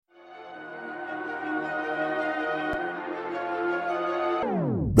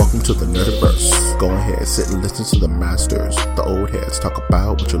Welcome to the Nerdiverse. Go ahead, sit and listen to the masters, the old heads, talk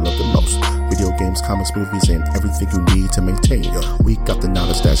about what you love the most. Video games, comics, movies, and everything you need to maintain. We got the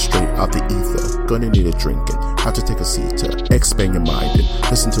knowledge that's straight out the ether. Gonna need a drink and have to take a seat to expand your mind and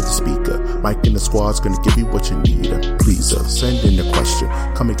listen to the speaker. Mike and the squad's gonna give you what you need. Please send in a question,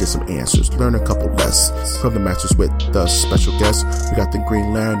 come and get some answers, learn a couple lessons from the masters with the special guests. We got the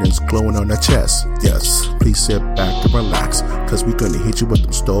Green Lanterns glowing on their chest. Yes, please sit back and relax, cause we gonna hit you with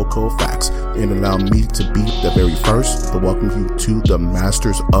them stone cold facts. And allow me to be the very first to welcome you to the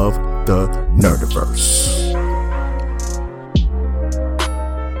masters of the Nerdiverse.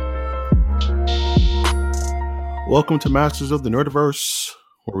 Welcome to Masters of the Nerdiverse,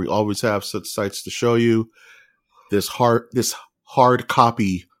 where we always have such sights to show you. This hard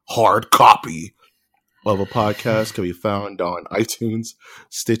copy of a podcast can be found on iTunes,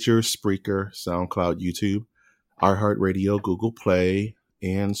 Stitcher, Spreaker, SoundCloud, YouTube, iHeartRadio, Google Play,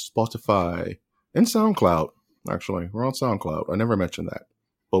 and Spotify, and SoundCloud. Actually, we're on SoundCloud. I never mentioned that,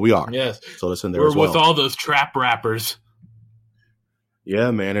 but we are. Yes. So listen there we're as well. With all those trap rappers. Yeah,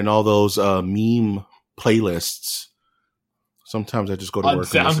 man, and all those meme playlists. Sometimes I just go to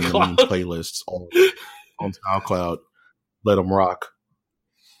work and listen to meme playlists on SoundCloud. Let them rock.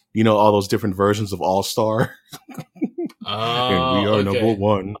 You know, all those different versions of All Star. And we are number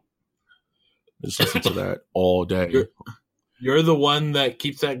one. Just listen to that all day. You're the one that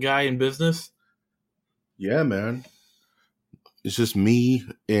keeps that guy in business? Yeah, man. It's just me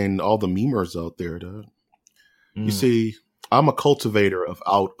and all the memers out there, dude. You see, I'm a cultivator of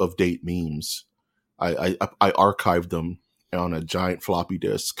out-of-date memes. I archive them on a giant floppy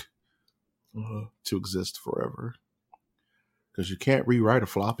disk to exist forever. Because you can't rewrite a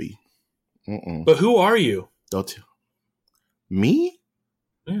floppy. But who are you? Me?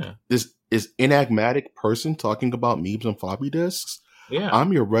 Yeah. This is enigmatic person talking about memes on floppy disks. Yeah.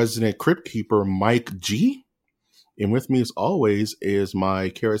 I'm your resident crypt keeper, Mike G. And with me, as always, is my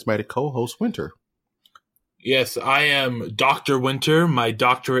charismatic co-host, Winter. Yes, I am Dr. Winter. My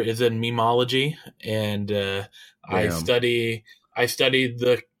doctorate is in memology, and I study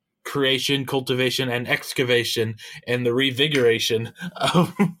the creation, cultivation, and excavation, and the revigoration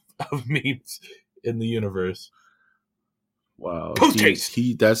of memes in the universe. Wow, that's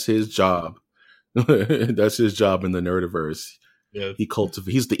his job. That's his job in the Nerdiverse. Yes.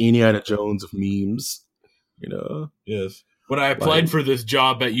 He's the Indiana Jones of memes. You know. Yes. When I applied for this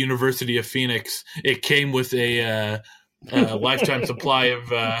job at University of Phoenix, it came with a lifetime supply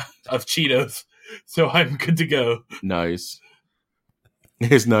of Cheetos, so I'm good to go. Nice.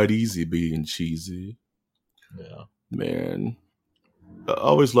 It's not easy being cheesy. Yeah, man. I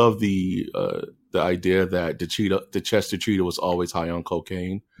always love the idea that the Chester Cheetah was always high on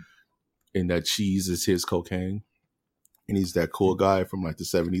cocaine, and that cheese is his cocaine, and he's that cool guy from like the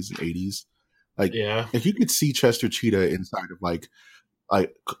 70s and 80s. Like, yeah, if you could see Chester Cheetah inside of what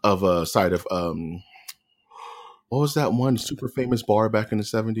was that one super famous bar back in the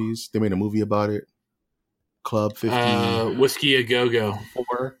 70s? They made a movie about it. Club 50. Whiskey A Go-Go.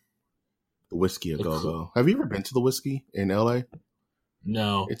 The Whiskey A Go-Go. Have you ever been to the Whiskey in LA?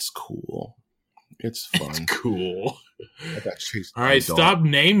 No. It's cool. It's fun. It's cool. I got chased. All right, stop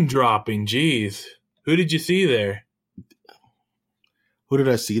name dropping. Jeez. Who did you see there? Who did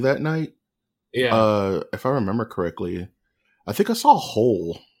I see that night? Yeah. If I remember correctly, I think I saw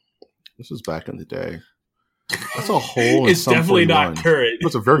Hole. This was back in the day. I saw Hole. It's definitely not current. It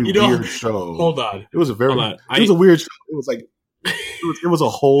was a very weird show. Hold on. It was a weird show. It was like it was a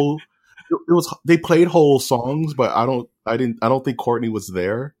Hole. They played Hole songs, but I don't think Courtney was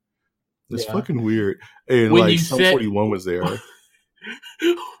there. It's fucking weird. And when Sum 41 was there.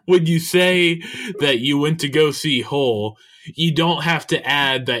 When you say that you went to go see Hole, you don't have to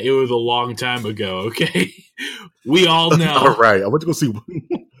add that it was a long time ago, okay? We all know. All right. I went to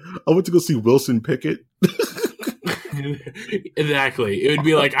go see Wilson Pickett. Exactly. It would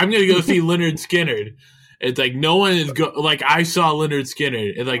be like, I'm going to go see Leonard Skinner. It's like no one is I saw Leonard Skinner.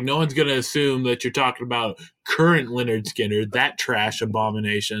 It's like no one's going to assume that you're talking about current Leonard Skinner, that trash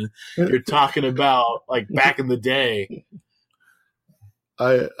abomination. You're talking about like back in the day.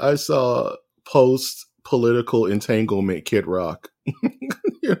 I saw post-political entanglement Kid Rock.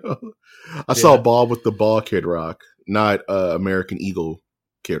 I saw Ball with the Ball Kid Rock, not American Eagle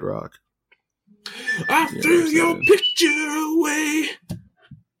Kid Rock. I threw your picture away.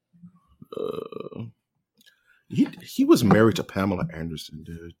 He was married to Pamela Anderson,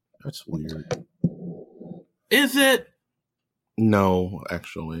 dude. That's weird. Is it? No,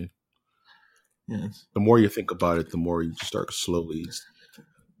 actually. Yes. The more you think about it, the more you just start slowly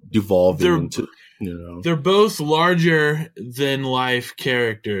devolving into they're both larger than life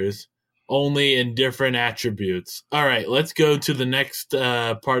characters, only in different attributes. All right, let's go to the next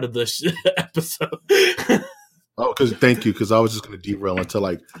part of this episode. Thank you, because I was just going to derail into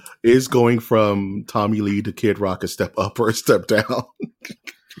like, is going from Tommy Lee to Kid Rock a step up or a step down?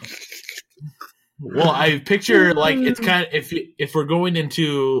 Well, I picture like it's kind of if we're going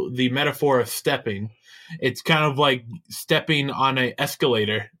into the metaphor of stepping, it's kind of like stepping on an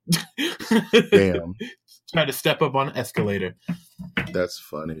escalator. Damn. Try to step up on an escalator. That's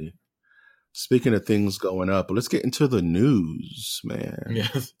funny. Speaking of things going up, let's get into the news, man.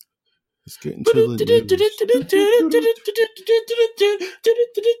 Yes. Let's get into the news.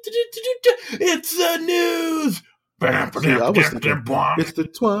 It's the news. See, I was thinking, it's the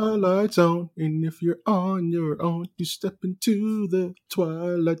Twilight Zone, and if you're on your own, you step into the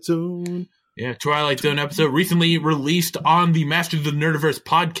Twilight Zone. Yeah, Twilight Zone episode recently released on the Masters of the Nerdiverse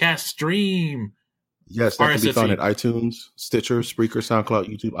podcast stream. Yes, that can be found at iTunes, Stitcher, Spreaker, SoundCloud,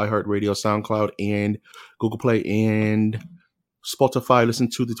 YouTube, iHeartRadio, SoundCloud, and Google Play, and Spotify.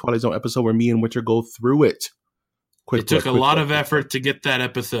 Listen to the Twilight Zone episode where me and Winter go through it. It took a lot of effort to get that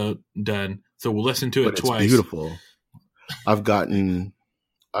episode done, so we'll listen to it twice. It's beautiful. I've gotten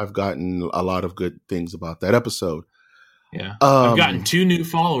a lot of good things about that episode. Yeah, I've gotten 2 new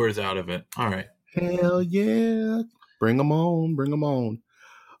followers out of it. All right, hell yeah, bring them on.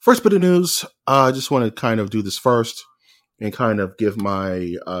 First bit of news. I just want to kind of do this first and kind of give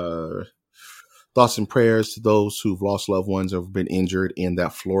my thoughts and prayers to those who've lost loved ones or have been injured in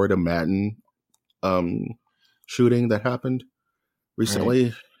that Florida MOTN shooting that happened recently.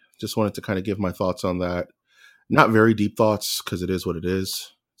 Right. Just wanted to kind of give my thoughts on that. Not very deep thoughts, because it is what it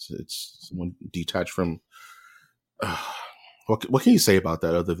is. It's someone detached from. What can you say about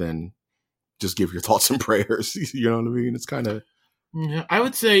that other than just give your thoughts and prayers? You know what I mean? It's kind of. I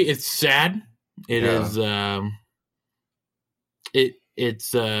would say it's sad. It is.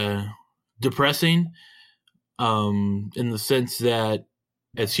 It's depressing. In the sense that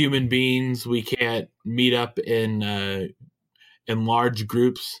as human beings, we can't meet up in large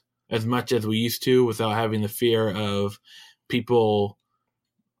groups as much as we used to without having the fear of people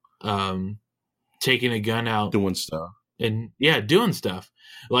taking a gun out, doing stuff, doing stuff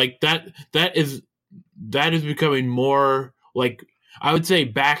like that. That is becoming more like, I would say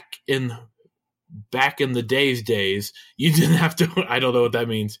back in the days, you didn't have to. I don't know what that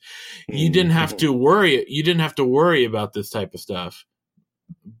means. You didn't have to worry. You didn't have to worry about this type of stuff.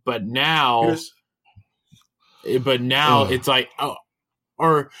 But now, it's like,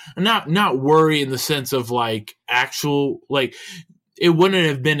 or not worry in the sense of like actual, like it wouldn't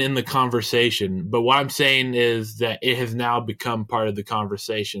have been in the conversation. But what I'm saying is that it has now become part of the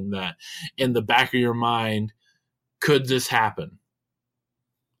conversation, that in the back of your mind, could this happen?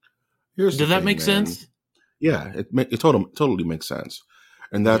 Does that make sense? Yeah, it totally makes sense.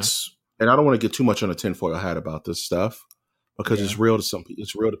 And that's, and I don't want to get too much on a tinfoil hat about this stuff, because it's real to some people.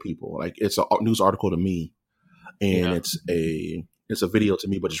 It's real to people. Like, it's a news article to me, and it's a video to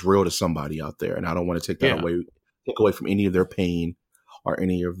me, but it's real to somebody out there. And I don't want to take that away from any of their pain or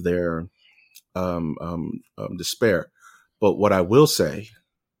any of their despair. But what I will say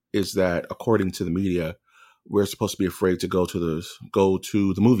is that, according to the media, we're supposed to be afraid to go to the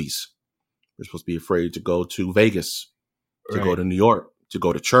movies. We're supposed to be afraid to go to Vegas, to go to New York, to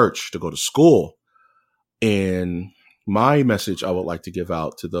go to church, to go to school. And my message I would like to give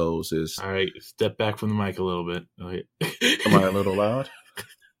out to those is... All right, step back from the mic a little bit. Okay. Am I a little loud?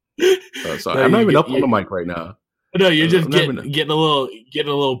 Sorry, no, I'm not even up on the mic right now. No, you're just getting a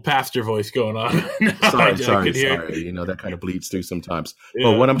little pastor voice going on. Sorry. You know, that kind of bleeds through sometimes. Yeah.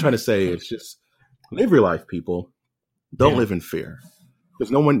 But what I'm trying to say is just live your life, people. Don't live in fear.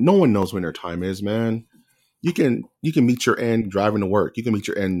 Because no one knows when their time is, man. You can meet your end driving to work. You can meet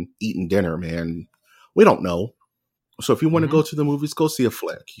your end eating dinner, man. We don't know. So if you want to go to the movies, go see a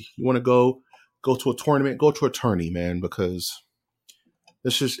flick. You want to go to a tournament, go to a tourney, man. Because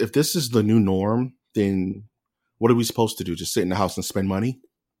if this is the new norm, then what are we supposed to do? Just sit in the house and spend money?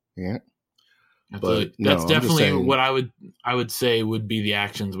 Yeah. That's definitely what I would say would be the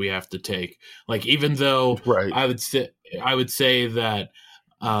actions we have to take. Like, even though I would say that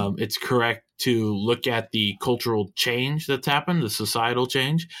it's correct to look at the cultural change that's happened, the societal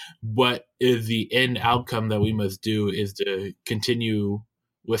change, what is the end outcome that we must do is to continue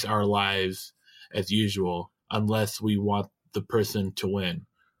with our lives as usual, unless we want the person to win.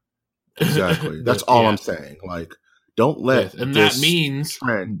 Exactly. That's all I'm saying. Like, don't let and that means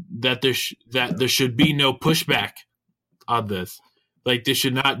that there should be no pushback on this. Like, there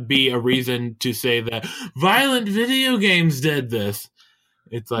should not be a reason to say that violent video games did this.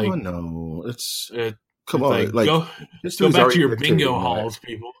 It's like, oh no, it's it, come it's on, like go back to your bingo halls,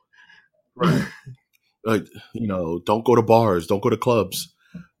 people. Right. Like, don't go to bars, don't go to clubs.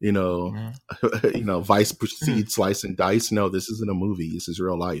 Vice proceeds slice and dice. No, this isn't a movie. This is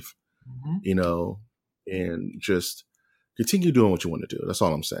real life. And just continue doing what you want to do. That's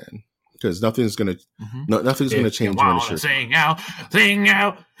all I'm saying. Because nothing's gonna change. You wanna sing out.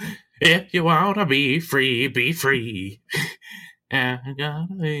 If you wanna be free, be free. I'm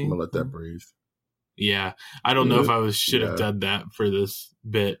gonna let that breathe. Yeah, I don't know if I should have done that for this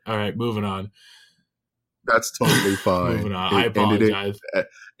bit. All right, moving on. That's totally fine. Moving on. I apologize.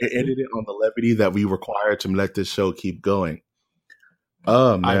 It ended it on the levity that we required to let this show keep going.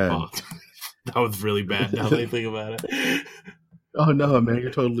 Oh man, I apologize. That was really bad. Now that I think about it. Oh no, man,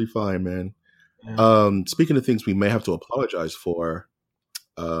 you're totally fine, man. Yeah. Speaking of things we may have to apologize for,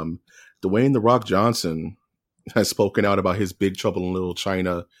 Dwayne "The Rock" Johnson has spoken out about his Big Trouble in Little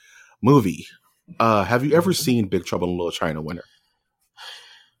China movie. Have you ever seen Big Trouble in Little China, Winter?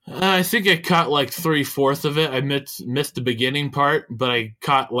 I think I caught like 3/4 of it. I missed the beginning part, but I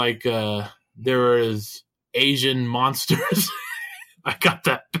caught like there was Asian monsters. I got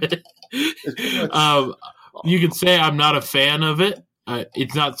that bit. You could say I'm not a fan of it.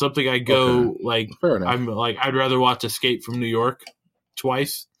 It's not something I go Fair enough. I'm like I'd rather watch Escape from New York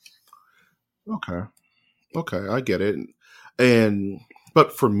twice. Okay, I get it.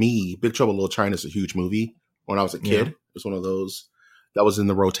 But for me, Big Trouble in Little China is a huge movie. When I was a kid, it was one of those that was in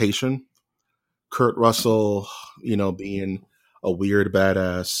the rotation. Kurt Russell, being a weird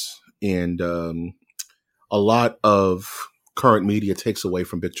badass, and a lot of current media takes away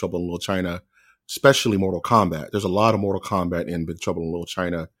from Big Trouble in Little China, especially Mortal Kombat. There's a lot of Mortal Kombat in Big Trouble in Little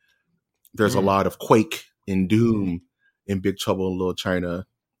China. There's a lot of Quake and Doom in Big Trouble in Little China.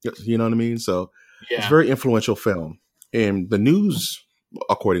 You know what I mean? So it's a very influential film. And the news,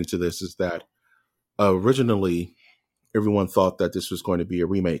 according to this, is that originally everyone thought that this was going to be a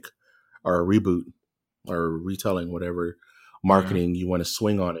remake or a reboot or retelling, whatever marketing you want to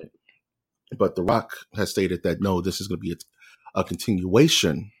swing on it. But The Rock has stated that, no, this is going to be a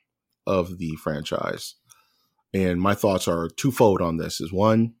continuation of the franchise. And my thoughts are twofold on this. Is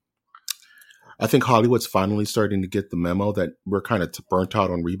one, I think Hollywood's finally starting to get the memo that we're kind of burnt out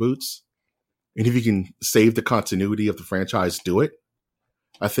on reboots. And if you can save the continuity of the franchise, do it.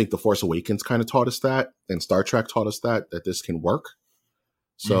 I think The Force Awakens kind of taught us that, and Star Trek taught us that this can work.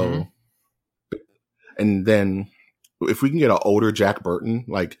 So, and then if we can get an older Jack Burton,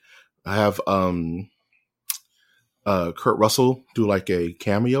 like have Kurt Russell do like a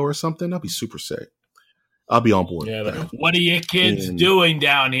cameo or something, that'd be super sick. I'll be on board. Yeah, what are you kids doing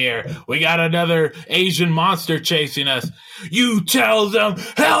down here? We got another Asian monster chasing us. You tell them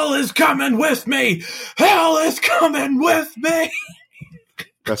hell is coming with me. Hell is coming with me.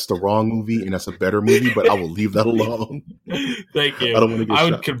 That's the wrong movie, and that's a better movie, but I will leave that alone. Thank you. I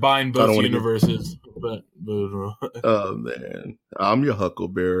would combine both universes. But oh, man. I'm your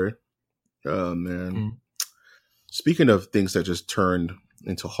Huckleberry. Oh, man. Speaking of things that just turned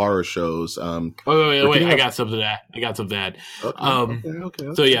into horror shows. Wait. I got something to add.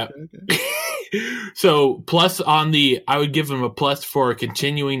 Okay. So, yeah. Okay. So, plus I would give them a plus for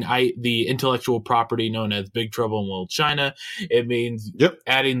continuing the intellectual property known as Big Trouble in Little China. It means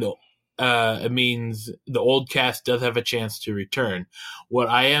adding it means the old cast does have a chance to return. What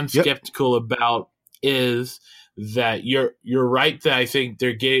I am skeptical about is that you're right that I think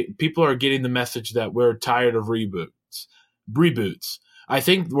people are getting the message that we're tired of reboots. I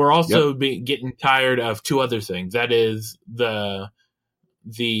think we're also getting tired of two other things. That is the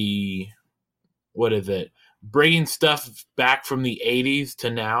what is it? Bringing stuff back from the 80s to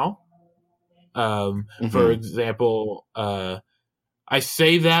now. For example, I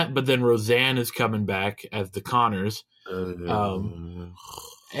say that, but then Roseanne is coming back as the Connors.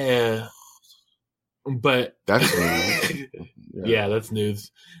 But that's news. Yeah, that's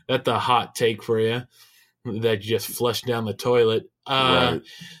news. That's a hot take for you that you just flushed down the toilet. Right.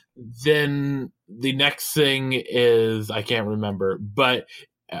 Then the next thing is I can't remember, but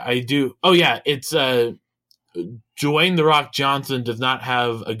I do. Oh yeah, it's Dwayne "The Rock" Johnson does not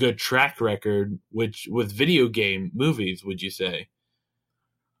have a good track record with video game movies. Would you say?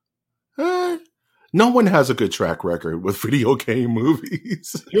 No one has a good track record with video game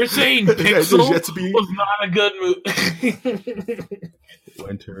movies. You're saying Pixel was not a good movie.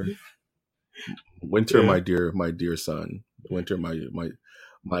 Winter, my dear son. Winter,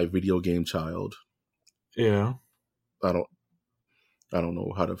 my video game child. Yeah. I don't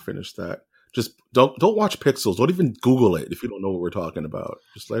know how to finish that. Just don't watch Pixels. Don't even Google it if you don't know what we're talking about.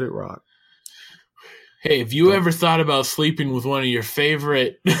 Just let it rock. Hey, have you ever thought about sleeping with one of your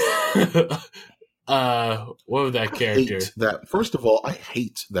favorite? What was that character? Hate that. First of all, I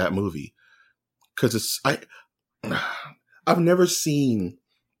hate that movie because I've never seen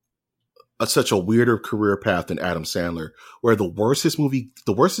such a weirder career path than Adam Sandler, where the worse his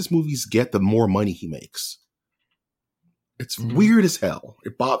movies get, the more money he makes. It's weird as hell.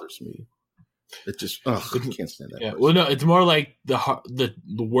 It bothers me. It just, I can't stand that. Yeah, well, no, it's more like the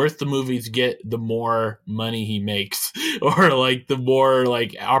worse the movies get, the more money he makes, or like the more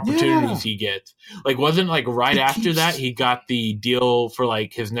like opportunities he gets. Like, wasn't like right after that he got the deal for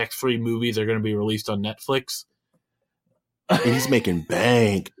like his next 3 movies are going to be released on Netflix, and he's making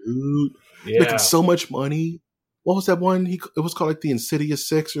bank, dude. Yeah, making so much money. What was that one? It was called like the Insidious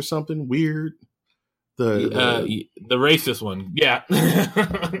 6 or something weird. The racist one, yeah,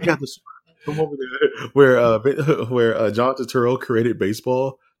 yeah. The one where Jonathan Turturro created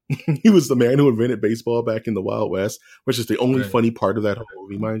baseball. He was the man who invented baseball back in the Wild West, which is the only funny part of that whole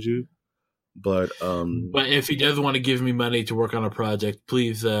movie, mind you. But if he does want to give me money to work on a project,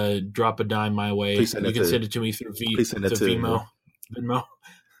 please drop a dime my way. You can send it to me through Venmo.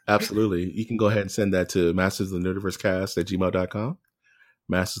 Absolutely. You can go ahead and send that to mastersofthenerdiversecast@gmail.com.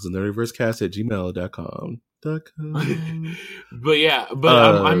 mastersofthenerdiversecast@gmail.com. But I'm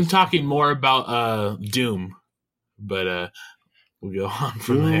talking more about Doom. But we'll go on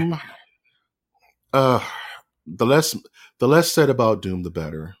from Doom, there. The less said about Doom, the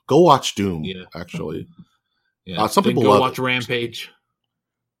better. Go watch Doom. Yeah. Actually, yeah. Some people go watch Rampage.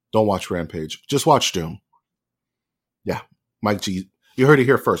 Don't watch Rampage. Just watch Doom. Yeah, Mike G. You heard it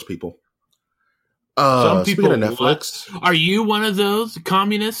here first, people. Some people speaking of Netflix, are you one of those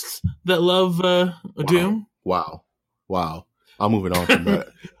communists that love Doom? Wow. I'm moving on from that.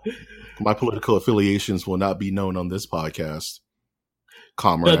 My political affiliations will not be known on this podcast,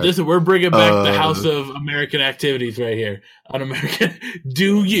 comrade. No, we're bringing back the House of American Activities right here on American.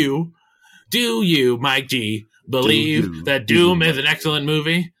 Do you, Mike G, believe that Doom is an excellent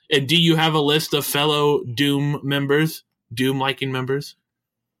movie? And do you have a list of fellow Doom members, Doom-liking members?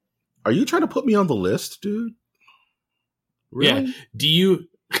 Are you trying to put me on the list, dude? Really? Yeah. Do you?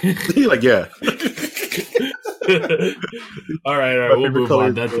 You're like, yeah. all right. We'll move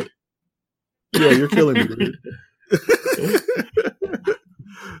on. That's it. Yeah, you're killing me, dude.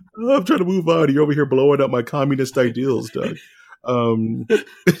 I'm trying to move on. You're over here blowing up my communist ideals, Doug. By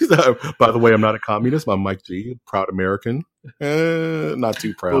the way, I'm not a communist. I'm Mike G, proud American. Not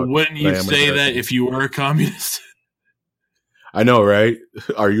too proud. But wouldn't you say that if you were a communist? I know, right?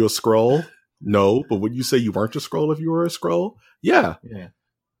 Are you a Skrull? No, but would you say you weren't a Skrull if you were a Skrull? Yeah.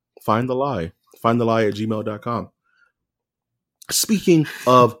 Find the lie. Find the lie at gmail.com. Speaking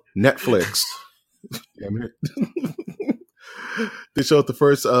of Netflix, damn it. They showed the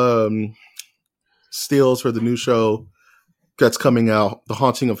first stills for the new show that's coming out, The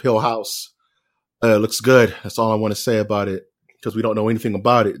Haunting of Hill House. Looks good. That's all I want to say about it, because we don't know anything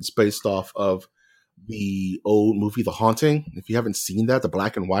about it. It's based off of the old movie The Haunting. If you haven't seen that, the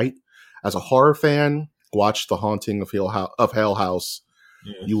black and white, as a horror fan, watch The Haunting of Hill House.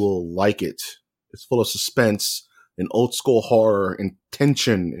 Yeah. You will like it. It's full of suspense and old school horror and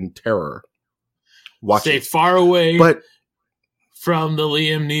tension and terror. Watch Stay it. far away from the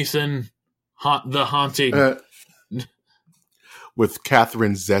Liam Neeson The Haunting. With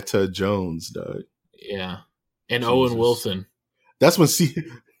Catherine Zeta-Jones, Doug. Yeah. And Jesus. Owen Wilson. That's when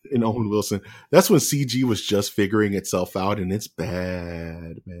That's when CG was just figuring itself out, and it's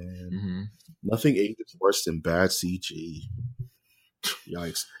bad, man. Mm-hmm. Nothing ages worse than bad CG.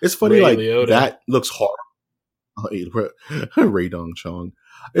 Yikes! It's funny, Ray Liotta. That looks hard. Ray Dong Chong.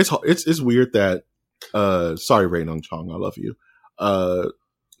 It's weird that. Sorry, Ray Dong Chong. I love you.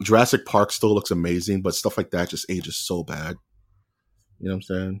 Jurassic Park still looks amazing, but stuff like that just ages so bad. You know what I'm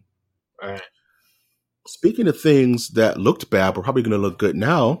saying? All right. Speaking of things that looked bad, but probably going to look good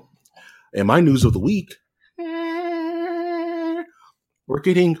now. And my news of the week, we're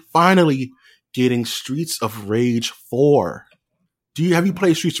finally getting Streets of Rage 4. Have you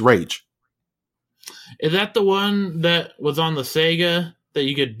played Streets of Rage? Is that the one that was on the Sega that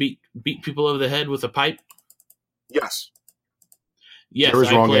you could beat people over the head with a pipe? Yes. Yes, there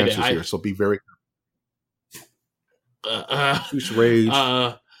is wrong answers here, so be very. Streets of Rage.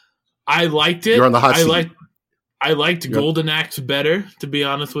 I liked it. You're on the hot seat. I liked Golden Axe better, to be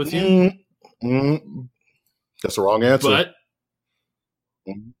honest with you. That's the wrong answer. But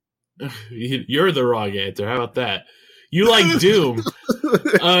you're the wrong answer. How about that? You like Doom.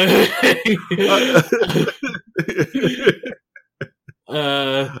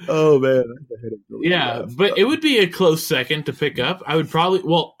 Oh man, Yeah, but it would be a close second to pick up. I would probably,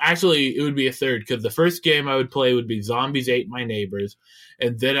 actually, it would be a third because the first game I would play would be Zombies Ate My Neighbors,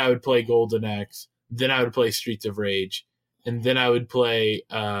 and then I would play Golden Axe, then I would play Streets of Rage, and then I would play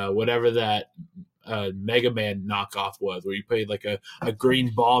whatever that Mega Man knockoff was, where you played like a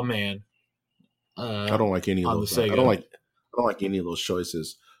green ball man. I don't like any of those. I don't like any of those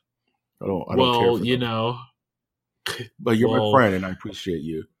choices. I don't care for them. You know. But you're my friend, and I appreciate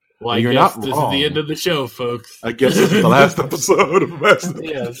you. Well, I guess this is the end of the show, folks. I guess this is the last episode of Master.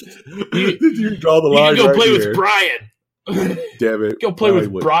 Yes. You draw the line. You can go right play here. with Brian. Damn it! Go play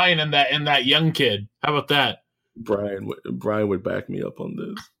with Brian and that young kid. How about that? Brian would back me up on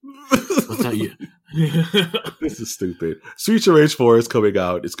this. What's that? You? This is stupid. Streets of Rage 4 is coming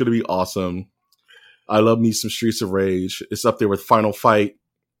out. It's going to be awesome. I love me some Streets of Rage. It's up there with Final Fight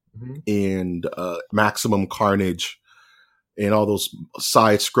and Maximum Carnage and all those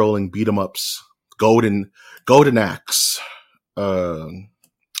side-scrolling beat-em-ups. Golden Axe. Golden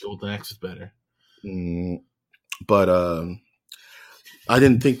Axe is better. But I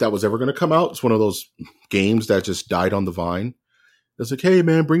didn't think that was ever going to come out. It's one of those games that just died on the vine. It's like, hey,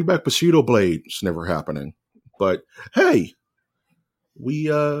 man, bring back Bushido Blade. It's never happening. But, hey,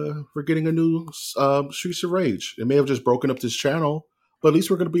 we're getting a new Streets of Rage. It may have just broken up this channel, but at least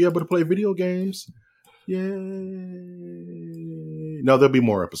we're going to be able to play video games. Yay. No, there'll be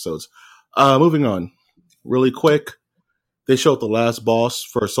more episodes. Moving on. Really quick. They showed the last boss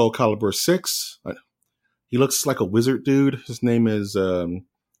for Soul Calibur 6. He looks like a wizard dude. His name is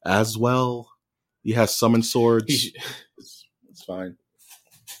Aswell. He has summon swords. It's fine.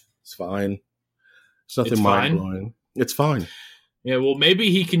 It's fine. It's nothing mind-blowing. It's fine. Yeah, well,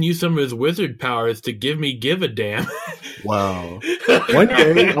 maybe he can use some of his wizard powers to give a damn. Wow. One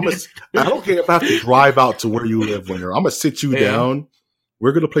day, I don't care if I have to drive out to where you live, Winter. I'm going to sit you down.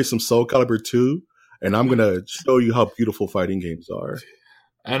 We're going to play some Soul Calibur 2, and I'm going to show you how beautiful fighting games are.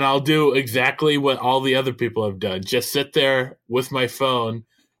 And I'll do exactly what all the other people have done. Just sit there with my phone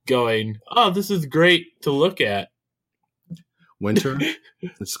going, oh, this is great to look at. Winter,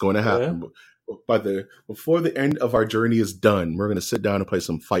 it's going to happen. Yeah. Before the end of our journey is done, we're going to sit down and play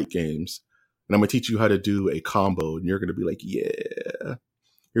some fight games. And I'm going to teach you how to do a combo. And you're going to be like, yeah.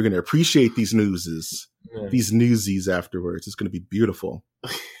 You're going to appreciate these newsies afterwards. It's going to be beautiful.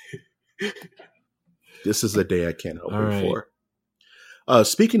 This is a day I can't help wait for.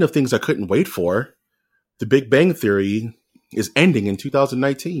 Speaking of things I couldn't wait for, The Big Bang Theory is ending in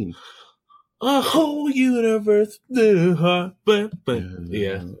 2019. A whole universe. Yeah.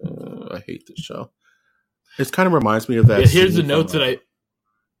 I hate this show. It kind of reminds me of that. Yeah, here's the notes that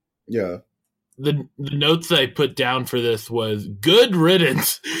Yeah. The notes that I put down for this was good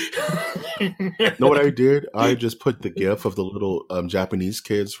riddance. Know what I did? I just put the gif of the little Japanese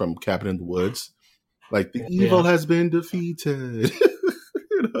kids from Cabin in the Woods. Like, the evil has been defeated.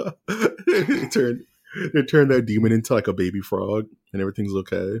 They turned that demon into like a baby frog and everything's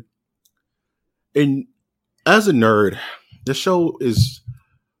okay. And as a nerd, this show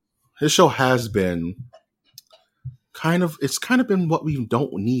has been it's kind of been what we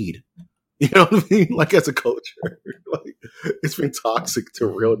don't need. You know what I mean? Like, as a culture, like, it's been toxic to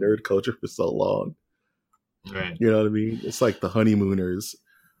real nerd culture for so long. Right. You know what I mean? It's like the honeymooners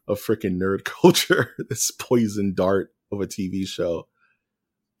of freaking nerd culture. This poison dart of a TV show.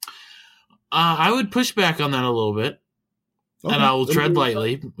 I would push back on that a little bit, and I will tread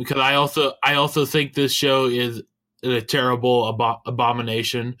lightly because I also think this show is a terrible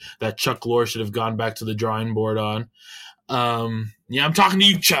abomination that Chuck Lorre should have gone back to the drawing board on. Yeah, I'm talking to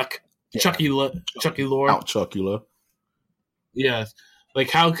you, Chuck. Yeah. Chucky Lorre. Out, Chuckula. Yes. Like,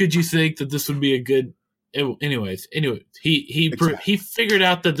 how could you think that this would be a good... Anyways, he figured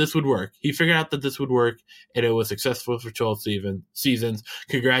out that this would work. He figured out that this would work, and it was successful for 12 seasons.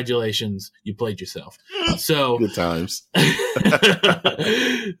 Congratulations, you played yourself. So good times.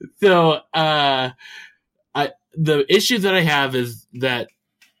 So, the issue that I have is that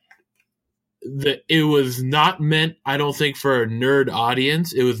it was not meant, I don't think, for a nerd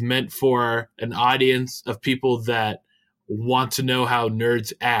audience. It was meant for an audience of people that want to know how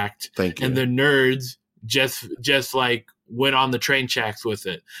nerds act. Thank you. And the nerds just like went on the train tracks with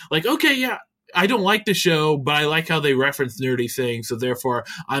it. Like, okay, yeah, I don't like the show, but I like how they reference nerdy things, so therefore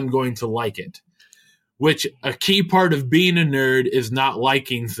I'm going to like it. Which a key part of being a nerd is not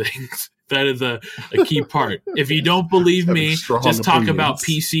liking things. That is a key part. If you don't believe me, just talk about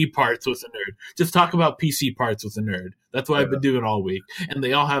PC parts with a nerd. Just talk about PC parts with a nerd. That's what I've been doing all week. And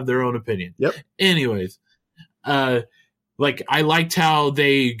they all have their own opinion. Yep. Anyways, like, I liked how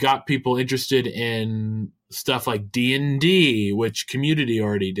they got people interested in stuff like D&D, which Community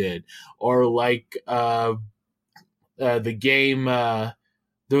already did, or like the game.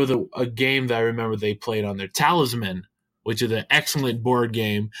 There was a game that I remember they played on there, Talisman, which is an excellent board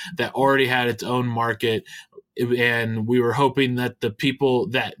game that already had its own market. And we were hoping that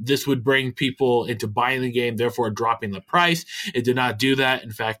this would bring people into buying the game, therefore dropping the price. It did not do that.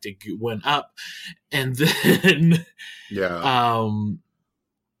 In fact, it went up. And then,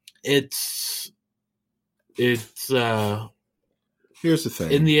 it's here's the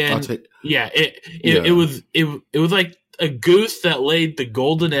thing. In the end, it was like a goose that laid the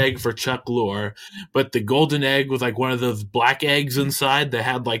golden egg for Chuck Lorre, but the golden egg was like one of those black eggs inside that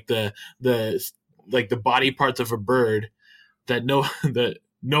had like the body parts of a bird that no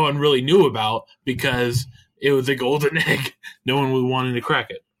one really knew about because it was a golden egg. No one was wanting to crack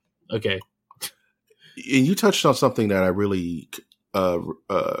it. Okay. And you touched on something that I really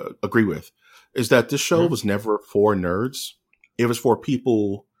agree with, is that this show was never for nerds. It was for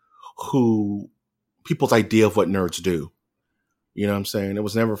people's idea of what nerds do. You know what I'm saying? It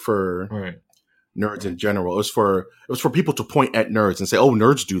was never for nerds in general. It was for people to point at nerds and say, "Oh,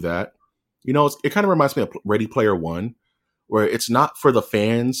 nerds do that." You know, it kind of reminds me of Ready Player One, where it's not for the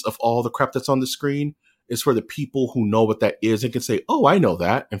fans of all the crap that's on the screen. It's for the people who know what that is and can say, "Oh, I know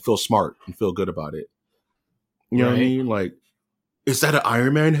that," and feel smart and feel good about it. You know what I mean? Like, is that an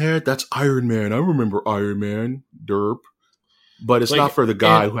Iron Man head? That's Iron Man. I remember Iron Man. Derp. But it's not for the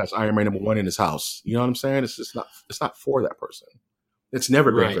guy who has Iron Man #1 in his house. You know what I'm saying? It's just not. It's not for that person. It's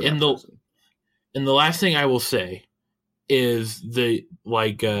never been for that person. And the last thing I will say is the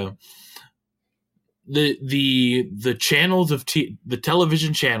channels of the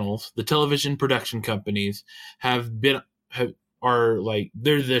television channels, the television production companies are like,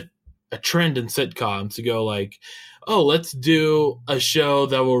 there's a trend in sitcoms to go like, oh, let's do a show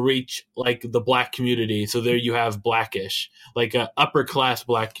that will reach like the black community. So there you have Blackish, like a upper class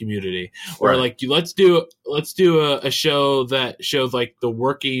black community, or like let's do a show that shows like the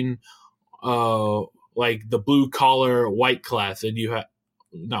working, like the blue collar white class, and you have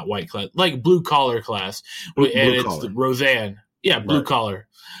not white class, like blue collar class, and it's Roseanne, blue collar,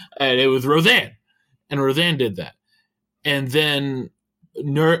 and it was Roseanne, and Roseanne did that, and then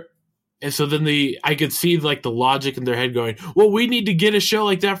And so then I could see like the logic in their head going, well, we need to get a show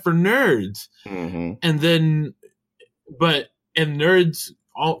like that for nerds. Mm-hmm. And then, and nerds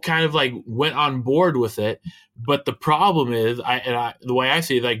all kind of like went on board with it. But the problem is, the way I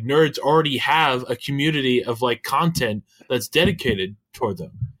see it, like nerds already have a community of like content that's dedicated toward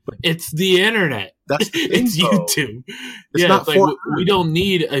them. It's the internet. That's the thing, it's YouTube. It's not like we don't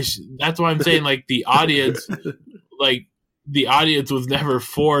need that's why I'm saying like the audience, like, the audience was never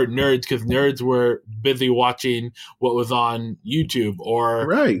for nerds because nerds were busy watching what was on YouTube or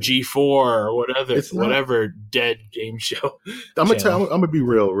G4 or whatever dead game show. I'm gonna be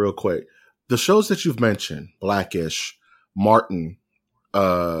real quick. The shows that you've mentioned, Blackish, Martin,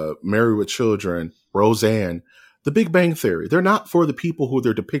 Married with Children, Roseanne, The Big Bang Theory, they're not for the people who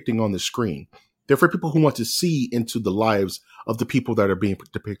they're depicting on the screen. They're for people who want to see into the lives of the people that are being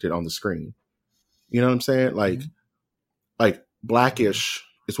depicted on the screen. You know what I'm saying? Like Blackish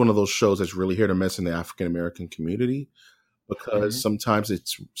is one of those shows that's really here to mess in the African American community, because sometimes it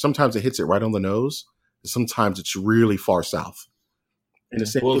hits it right on the nose, and sometimes it's really far south. And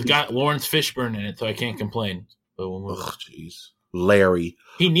it's got Lawrence Fishburne in it, so I can't complain. Oh, jeez, Larry,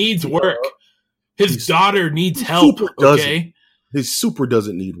 he needs work. His daughter needs help. Okay, his super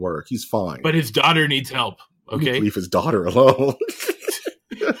doesn't need work. He's fine, but his daughter needs help. Okay, leave his daughter alone.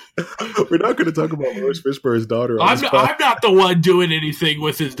 We're not going to talk about Lawrence Fishburne's daughter. I'm not the one doing anything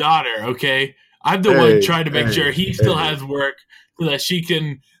with his daughter, okay? I'm the one trying to make sure he still has work so that she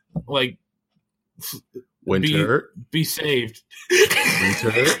can, like, be saved.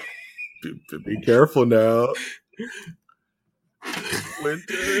 Winter, be careful now.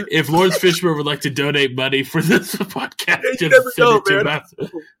 Winter. If Lawrence Fishburne would like to donate money for this podcast, just send it to him.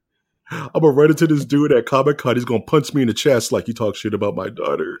 I'm gonna run into this dude at Comic-Con. He's gonna punch me in the chest like you talk shit about my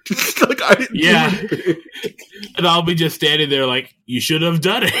daughter. Like I didn't. Yeah, and I'll be just standing there like, you should have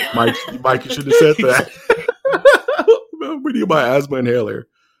done it, Mike. You should have said that. We need my asthma inhaler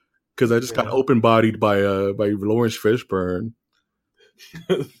because I just got open bodied by Lawrence Fishburne.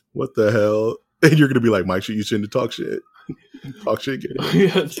 What the hell? And you're gonna be like, Mike, you shouldn't talk shit. Talk shit.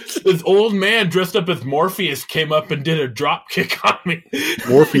 This old man dressed up as Morpheus came up and did a drop kick on me.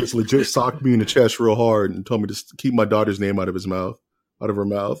 Morpheus legit socked me in the chest real hard and told me to keep my daughter's name out of her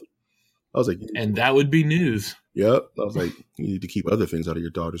mouth. I was like, and that would be news. Yep. I was like, you need to keep other things out of your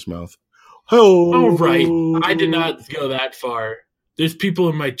daughter's mouth. Oh, right. I did not go that far. There's people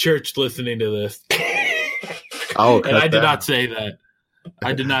in my church listening to this. And I did not say that.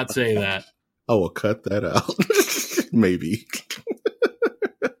 I did not say that. I will cut that out. Maybe.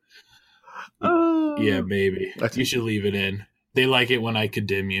 Yeah, maybe. You should leave it in. They like it when I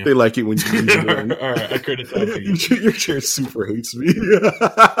condemn you. They like it when you leave it in. Or I criticize you. Your chair super hates me.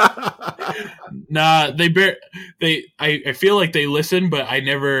 Nah, I feel like they listen, but I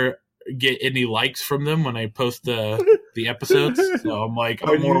never get any likes from them when I post the episodes. So I'm like,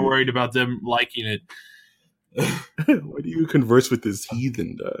 I'm more worried about them liking it. Why do you converse with this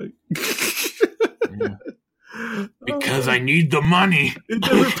heathen, dog? Because I need the money. It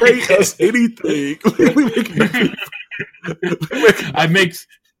doesn't pay us anything. I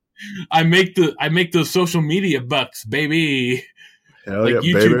make those social media bucks, baby. Hell like yeah,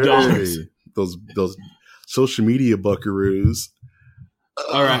 YouTube baby. dollars. Those social media buckaroos.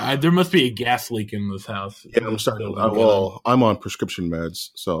 All right, there must be a gas leak in this house. Yeah, I'm starting. I'm on prescription meds,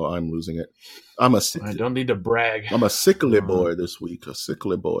 so I'm losing it. I don't need to brag. I'm a sickly boy this week. A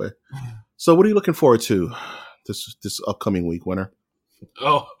sickly boy. So, what are you looking forward to this upcoming week, Winter?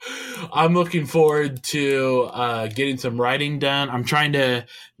 Oh, I'm looking forward to getting some writing done. I'm trying to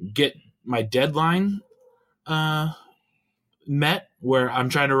get my deadline met, where I'm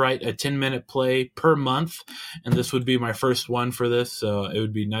trying to write a 10-minute play per month, and this would be my first one for this, so it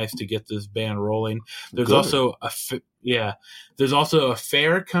would be nice to get this band rolling. There's also a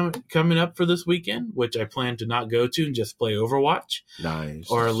fair coming up for this weekend, which I plan to not go to and just play Overwatch. Nice.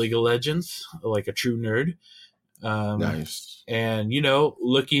 Or League of Legends, like a true nerd. Nice. And,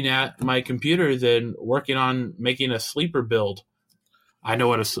 looking at my computer, then working on making a sleeper build. I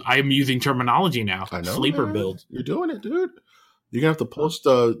know I'm using terminology now. I know, sleeper man. build. You're doing it, dude. You're gonna have to post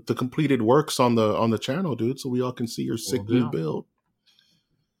the completed works on the channel, dude, so we all can see your sick new build.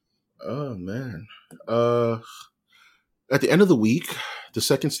 Oh man. At the end of the week, the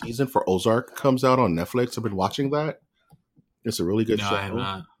second season for Ozark comes out on Netflix. I've been watching that. It's a really good show. I have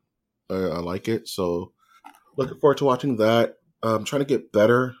not. I like it, so looking forward to watching that. I'm trying to get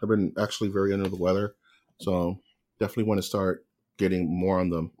better. I've been actually very under the weather, so definitely want to start getting more on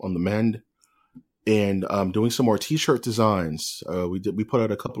the mend. And doing some more t-shirt designs. We put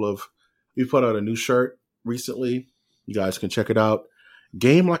out a new shirt recently. You guys can check it out.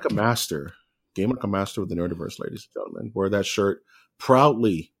 Game Like a Master with the Nerdiverse, ladies and gentlemen. Wear that shirt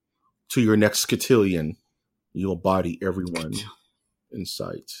proudly to your next cotillion. You'll body everyone in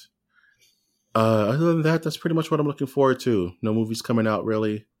sight. Other than that, that's pretty much what I'm looking forward to. No movies coming out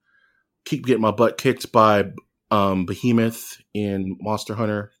really. Keep getting my butt kicked by Behemoth in Monster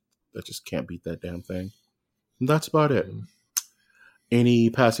Hunter. I just can't beat that damn thing. And that's about it. Any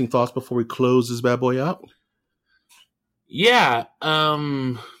passing thoughts before we close this bad boy out? Yeah,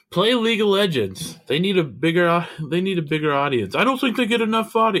 play League of Legends. They need a bigger audience. I don't think they get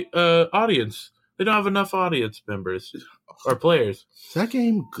enough audience. They don't have enough audience members or players. Is that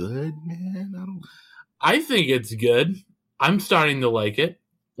game good, man? I think it's good. I'm starting to like it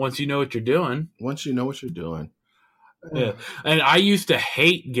once you know what you're doing. Yeah, and I used to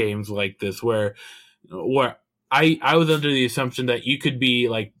hate games like this where I was under the assumption that you could be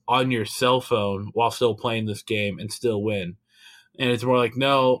like on your cell phone while still playing this game and still win. And it's more like,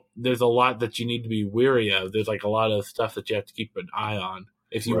 no, there's a lot that you need to be wary of. There's like a lot of stuff that you have to keep an eye on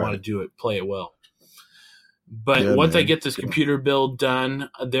if you want to play it well. But once I get this computer build done,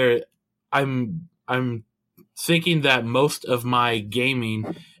 I'm thinking that most of my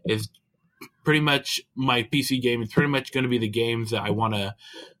gaming is pretty much my PC game is pretty much going to be the games that I want to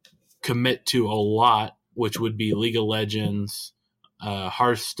commit to a lot, which would be League of Legends,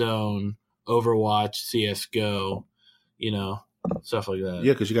 Hearthstone, Overwatch, CSGO, stuff like that.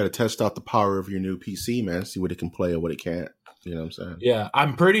 Yeah, because you got to test out the power of your new PC, man. See what it can play or what it can't. You know what I'm saying? Yeah,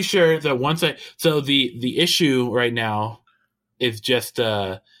 I'm pretty sure that so the issue right now is just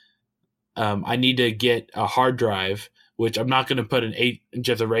I need to get a hard drive, which I'm not going to put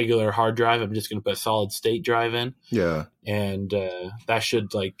just a regular hard drive. I'm just going to put a solid state drive in. Yeah. And that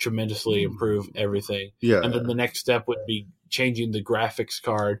should like tremendously improve everything. Yeah. And then the next step would be changing the graphics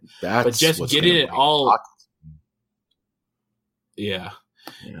card. But just getting it all. Yeah.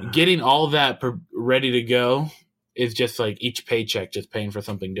 Getting all that ready to go is just like each paycheck just paying for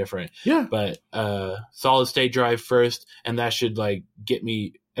something different. Yeah. But solid state drive first, and that should like get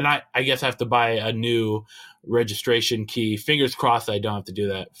me. And I guess I have to buy a new registration key. Fingers crossed I don't have to do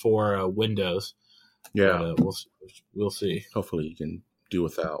that for Windows. Yeah. But, we'll see. Hopefully you can do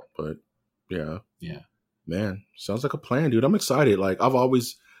without. But yeah. Yeah. Man, sounds like a plan, dude. I'm excited. Like, I've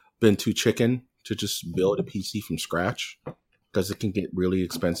always been too chicken to just build a PC from scratch because it can get really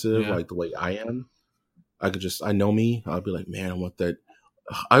expensive, like the way I am. I know me. I'll be like, man, I want that.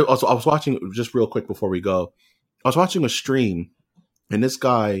 I was watching, just real quick before we go, I was watching a stream, and this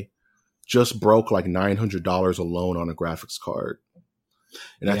guy just broke like $900 alone on a graphics card.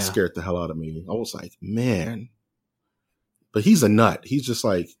 And that scared the hell out of me. I was like, man. But he's a nut. He's just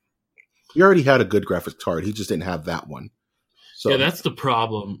like, he already had a good graphics card. He just didn't have that one. So, yeah, that's the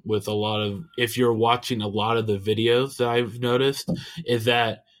problem with a lot of, if you're watching a lot of the videos that I've noticed, is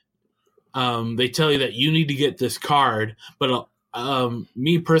that they tell you that you need to get this card. But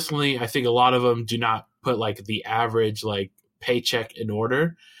me personally, I think a lot of them do not put like the average like paycheck in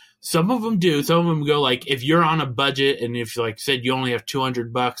order. Some of them do. Some of them go like, if you're on a budget and if like said you only have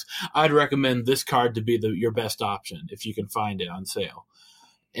 $200, I'd recommend this card to be your best option if you can find it on sale.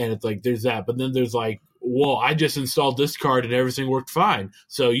 And it's like, there's that. But then there's like, well, I just installed this card and everything worked fine,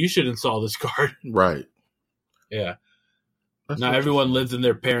 so you should install this card. Right. Yeah. Not everyone lives in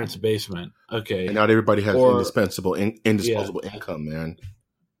their parents' basement. Okay. And not everybody has indisposable income, man.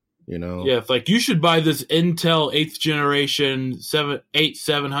 You know? Yeah, it's like, you should buy this Intel 8th generation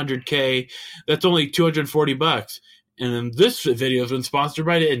 700K. That's only $240. And then this video has been sponsored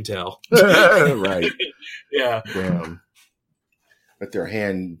by Intel. Right. Yeah. Damn. Put their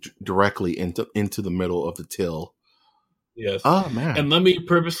hand directly into the middle of the till. Yes. Oh, man. And let me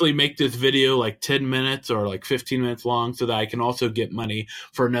purposely make this video like 10 minutes or like 15 minutes long so that I can also get money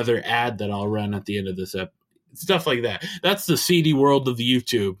for another ad that I'll run at the end of this episode. Stuff like that. That's the seedy world of the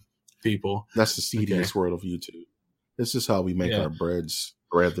YouTube, people. That's the seediest world of YouTube. This is how we make our breads,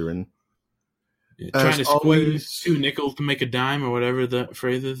 brethren. Yeah, trying to squeeze 2 nickels to make a dime, or whatever the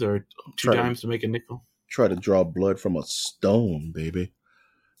phrase is, or 2 dimes to make a nickel. Try to draw blood from a stone, baby.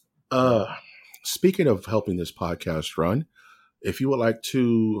 Speaking of helping this podcast run, if you would like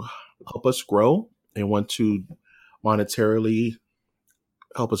to help us grow and want to monetarily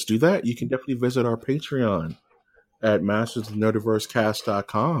help us do that, you can definitely visit our Patreon at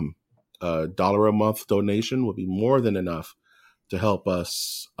mastersofnerdiversecast.com. $1 a month donation will be more than enough to help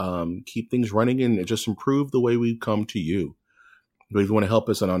us keep things running and just improve the way we come to you. But if you want to help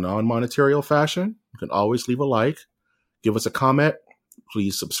us in a non-monetary fashion, you can always leave a like, give us a comment,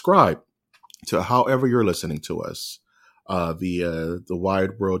 please subscribe to however you're listening to us. The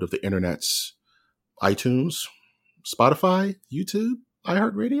wide world of the internet's iTunes, Spotify, YouTube,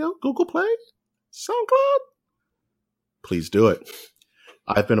 iHeartRadio, Google Play, SoundCloud. Please do it.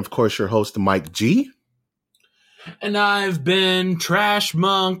 I've been, of course, your host, Mike G. And I've been Trash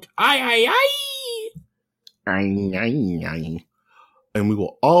Monk. Aye. And we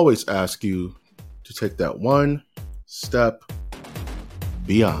will always ask you to take that one step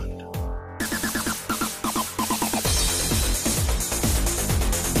beyond.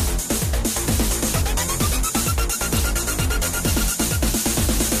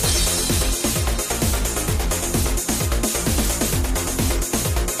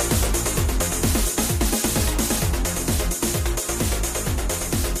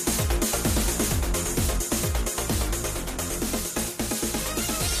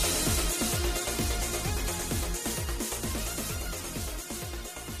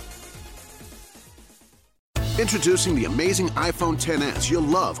 Introducing the amazing iPhone XS you'll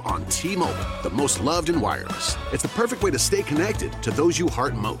love on T-Mobile, the most loved in wireless. It's the perfect way to stay connected to those you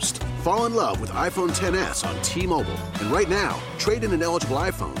heart most. Fall in love with iPhone XS on T-Mobile. And right now, trade in an eligible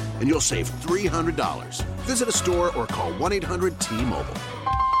iPhone and you'll save $300. Visit a store or call 1-800-T-Mobile.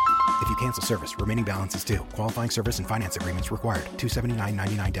 If you cancel service, remaining balance is due. Qualifying service and finance agreements required.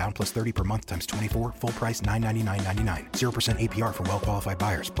 $279.99 down plus $30 per month times 24. Full price $999.99. 0% APR for well-qualified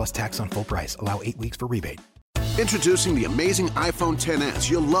buyers plus tax on full price. Allow 8 weeks for rebate. Introducing the amazing iPhone XS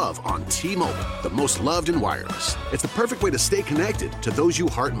you'll love on T-Mobile, the most loved in wireless. It's the perfect way to stay connected to those you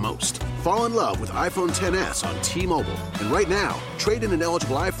heart most. Fall in love with iPhone XS on T-Mobile. And right now, trade in an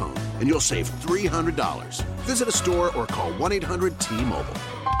eligible iPhone and you'll save $300. Visit a store or call 1-800-T-Mobile.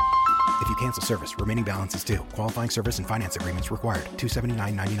 If you cancel service, remaining balance is due. Qualifying service and finance agreements required.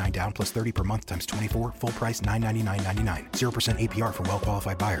 $279.99 down plus $30 per month times 24. Full price $999.99. 0% APR for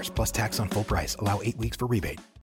well-qualified buyers plus tax on full price. Allow 8 weeks for rebate.